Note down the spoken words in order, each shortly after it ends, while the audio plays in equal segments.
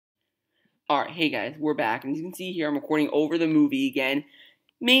Alright, hey guys, we're back, and as you can see here, I'm recording over the movie again,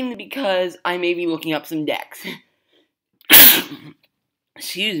 mainly because I may be looking up some decks.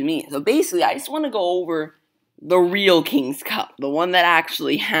 Excuse me. So basically, I just want to go over the real King's Cup, the one that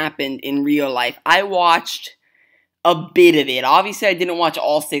actually happened in real life. I watched a bit of it. Obviously, I didn't watch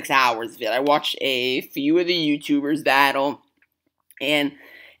all 6 hours of it. I watched a few of the YouTubers battle, and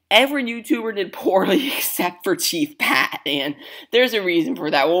every YouTuber did poorly except for Chief Pat, and there's a reason for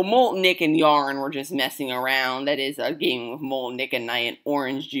that. Well, Molten Nick and Yarn were just messing around. That is a game with Molten Nick and Night and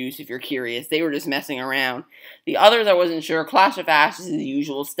Orange Juice, if you're curious. They were just messing around. The others, I wasn't sure. Clash of Ashes is the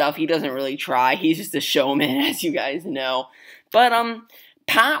usual stuff. He doesn't really try. He's just a showman, as you guys know. But,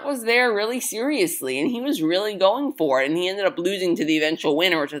 Pat was there really seriously, and he was really going for it, and he ended up losing to the eventual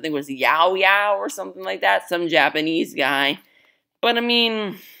winner, which I think was Yao Yao or something like that, some Japanese guy. But, I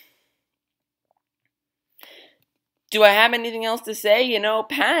mean, do I have anything else to say? You know,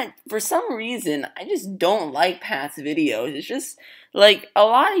 Pat, for some reason, I just don't like Pat's videos. It's just, like, a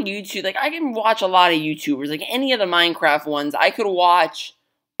lot of YouTube, like, I can watch a lot of YouTubers, like, any of the Minecraft ones. I could watch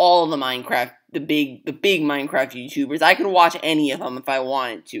all of the Minecraft, the big Minecraft YouTubers. I could watch any of them if I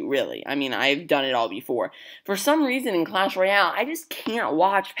wanted to, really. I mean, I've done it all before. For some reason, in Clash Royale, I just can't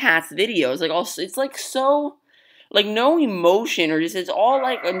watch Pat's videos. Like, also, it's, like, so, like, no emotion, or just, it's all,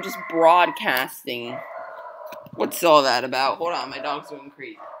 like, I'm just broadcasting. What's all that about? Hold on, my dog's going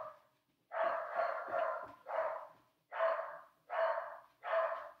crazy.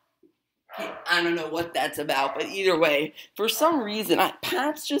 I don't know what that's about, but either way, for some reason,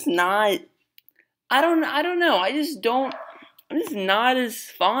 Pat's just not. I don't know. I'm just not as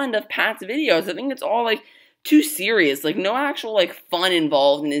fond of Pat's videos. I think it's all like too serious. Like no actual like fun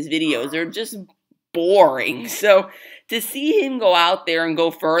involved in his videos. They're just boring. So to see him go out there and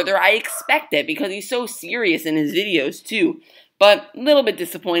go further, I expect it because he's so serious in his videos too. But a little bit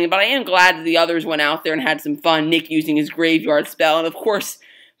disappointed, but I am glad that the others went out there and had some fun. Nick using his graveyard spell, and of course,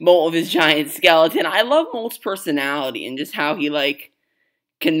 Molt of his giant skeleton. I love Molt's personality and just how he, like,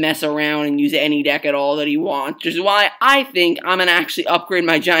 can mess around and use any deck at all that he wants. Which is why I think I'm going to actually upgrade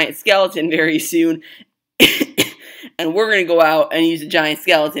my giant skeleton very soon. And we're going to go out and use a giant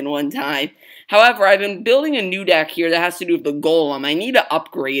skeleton one time. However, I've been building a new deck here that has to do with the Golem. I need to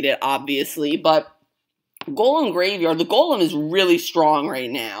upgrade it, obviously, but Golem Graveyard, the Golem is really strong right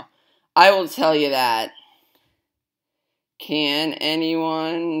now. I will tell you that. Can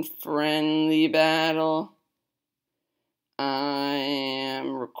anyone friendly battle? I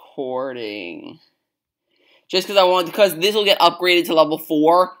am recording. Just because this will get upgraded to level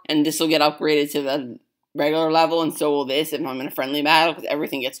 4, and this will get upgraded to the regular level, and so will this if I'm in a friendly battle, because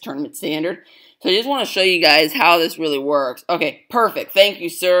everything gets tournament standard. So I just want to show you guys how this really works. Okay, perfect. Thank you,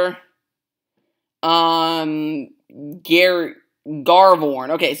 sir. Garvorn.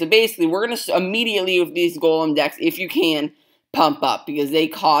 Okay, so basically, we're going to immediately with these Golem decks, if you can, pump up, because they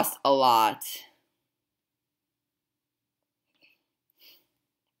cost a lot.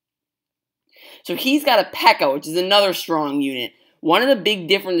 So he's got a P.E.K.K.A, which is another strong unit. One of the big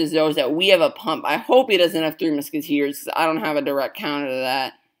differences, though, is that we have a pump. I hope he doesn't have 3 Musketeers, because I don't have a direct counter to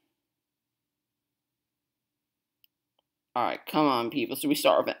that. Alright, come on, people. So we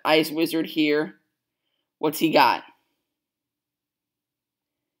start with an Ice Wizard here. What's he got?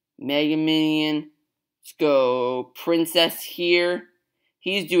 Mega Minion. Let's go Princess here.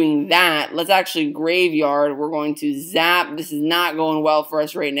 He's doing that. Let's actually Graveyard. We're going to zap. This is not going well for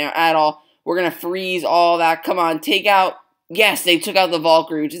us right now at all. We're going to freeze all that. Come on, take out. Yes, they took out the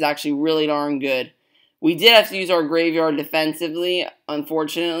Valkyrie, which is actually really darn good. We did have to use our Graveyard defensively,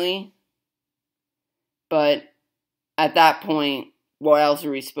 unfortunately. But at that point, what else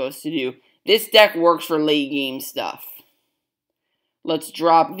are we supposed to do? This deck works for late game stuff. Let's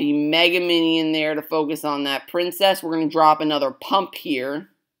drop the Mega Minion there to focus on that Princess. We're going to drop another Pump here.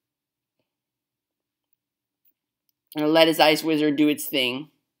 And let his Ice Wizard do its thing.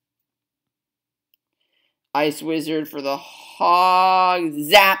 Ice Wizard for the Hog.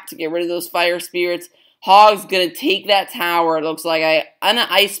 Zap to get rid of those Fire Spirits. Hog's going to take that tower. It looks like I'm going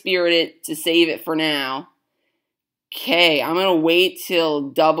to Ice Spirit it to save it for now. Okay, I'm going to wait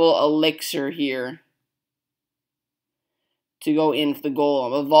till double Elixir here to go in for the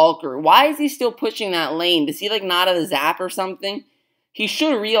Golem. A Valkyrie. Why is he still pushing that lane? Does he, like, not have a zap or something? He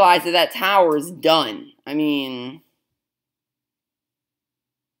should realize that that tower is done. I mean,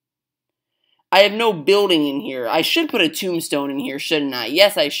 I have no building in here. I should put a tombstone in here, shouldn't I?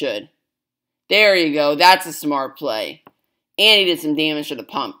 Yes, I should. There you go. That's a smart play. And he did some damage to the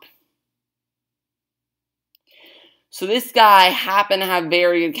pump. So this guy happened to have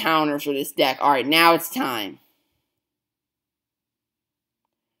very good counters for this deck. Alright, now it's time.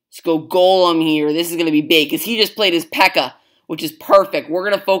 Let's go Golem here. This is going to be big because he just played his P.E.K.K.A, which is perfect. We're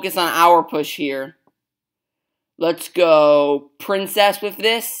going to focus on our push here. Let's go Princess with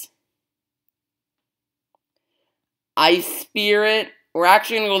this. Ice Spirit. We're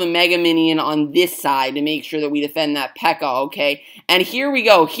actually going to go the Mega Minion on this side to make sure that we defend that P.E.K.K.A, okay? And here we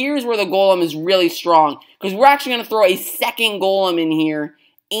go. Here's where the Golem is really strong. Because we're actually going to throw a second Golem in here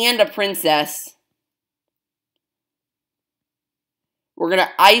and a Princess. We're going to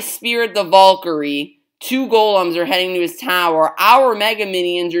Ice Spirit the Valkyrie. 2 Golems are heading to his tower. Our Mega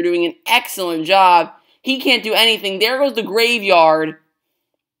Minions are doing an excellent job. He can't do anything. There goes the graveyard.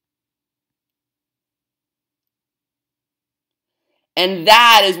 And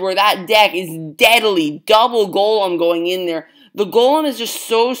that is where that deck is deadly. Double Golem going in there. The Golem is just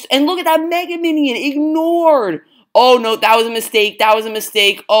so... And look at that Mega Minion. Ignored. Oh, no. That was a mistake. That was a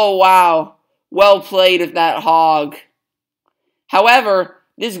mistake. Oh, wow. Well played with that Hog. However,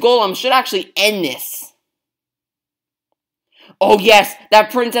 this Golem should actually end this. Oh, yes. That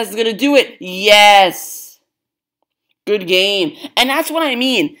Princess is going to do it. Yes. Good game. And that's what I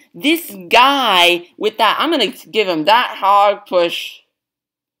mean. This guy with that, I'm going to give him that Hog push.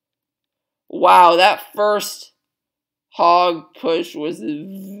 Wow, that first Hog push was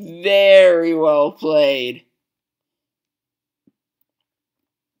very well played.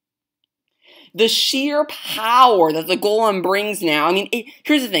 The sheer power that the Golem brings now. I mean,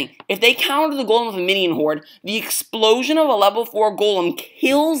 here's the thing. If they counter the Golem with a Minion Horde, the explosion of a level 4 Golem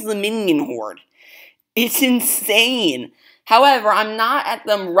kills the Minion Horde. It's insane. However, I'm not at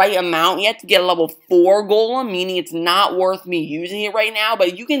the right amount yet to get a level 4 Golem, meaning it's not worth me using it right now.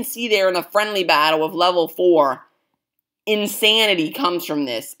 But you can see there in the friendly battle of level 4, insanity comes from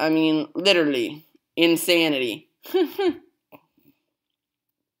this. I mean, literally, insanity.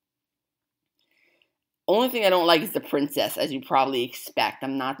 Only thing I don't like is the Princess, as you probably expect.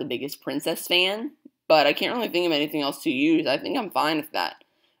 I'm not the biggest Princess fan, but I can't really think of anything else to use. I think I'm fine with that.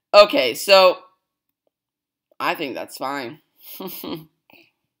 Okay, so... I think that's fine.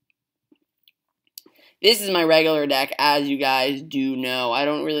 This is my regular deck, as you guys do know. I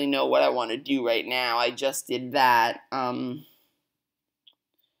don't really know what I want to do right now. I just did that.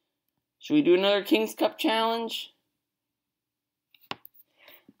 Should we do another King's Cup challenge?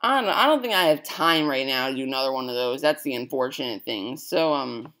 I don't know. I don't think I have time right now to do another one of those. That's the unfortunate thing.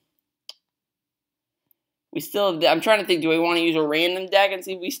 So, we still have... I'm trying to think, do I want to use a random deck and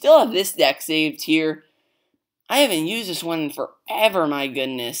see? We still have this deck saved here. I haven't used this one in forever, my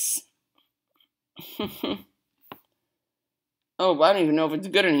goodness. Oh, I don't even know if it's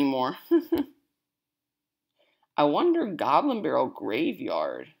good anymore. I wonder, Goblin Barrel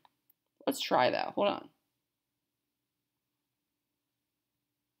Graveyard. Let's try that. Hold on.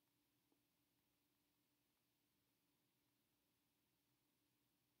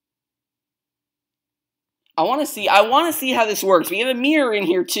 I want to see how this works. We have a mirror in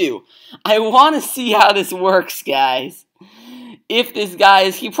here too. I want to see how this works, guys. If this guy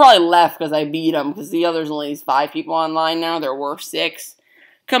is... He probably left because I beat him, because the others only 5 people online now. There were 6.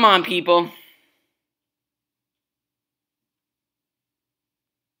 Come on, people.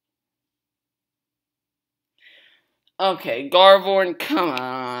 Okay, Garvorn, come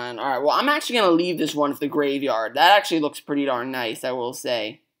on. Alright, well, I'm actually going to leave this one for the graveyard. That actually looks pretty darn nice, I will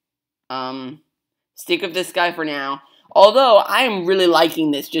say. Stick with this guy for now. Although, I am really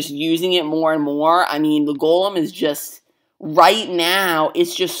liking this, just using it more and more. I mean, the Golem is just, right now,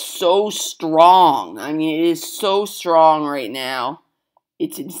 it's just so strong. I mean, it is so strong right now.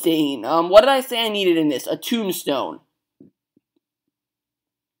 It's insane. What did I say I needed in this? A tombstone.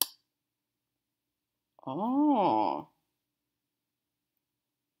 Oh.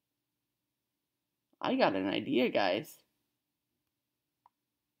 I got an idea, guys.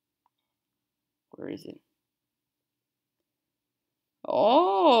 Where is it?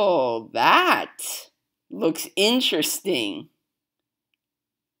 Oh, that looks interesting.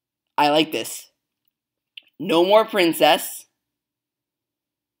 I like this. No more Princess.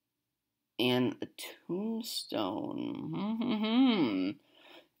 And a tombstone.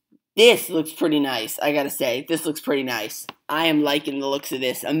 This looks pretty nice, I gotta say. This looks pretty nice. I am liking the looks of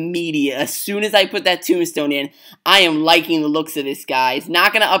this immediate. As soon as I put that tombstone in, I am liking the looks of this, guys.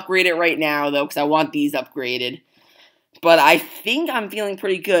 Not gonna upgrade it right now, though, because I want these upgraded. But I think I'm feeling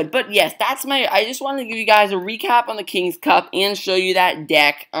pretty good. But yes, that's my... I just wanted to give you guys a recap on the King's Cup and show you that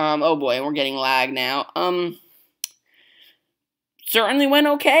deck. Oh boy, we're getting lag now. Certainly went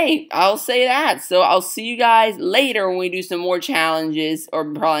okay. I'll say that. So I'll see you guys later when we do some more challenges.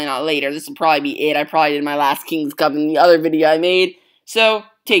 Or probably not later. This will probably be it. I probably did my last King's Cup in the other video I made. So,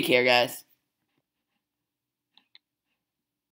 take care, guys.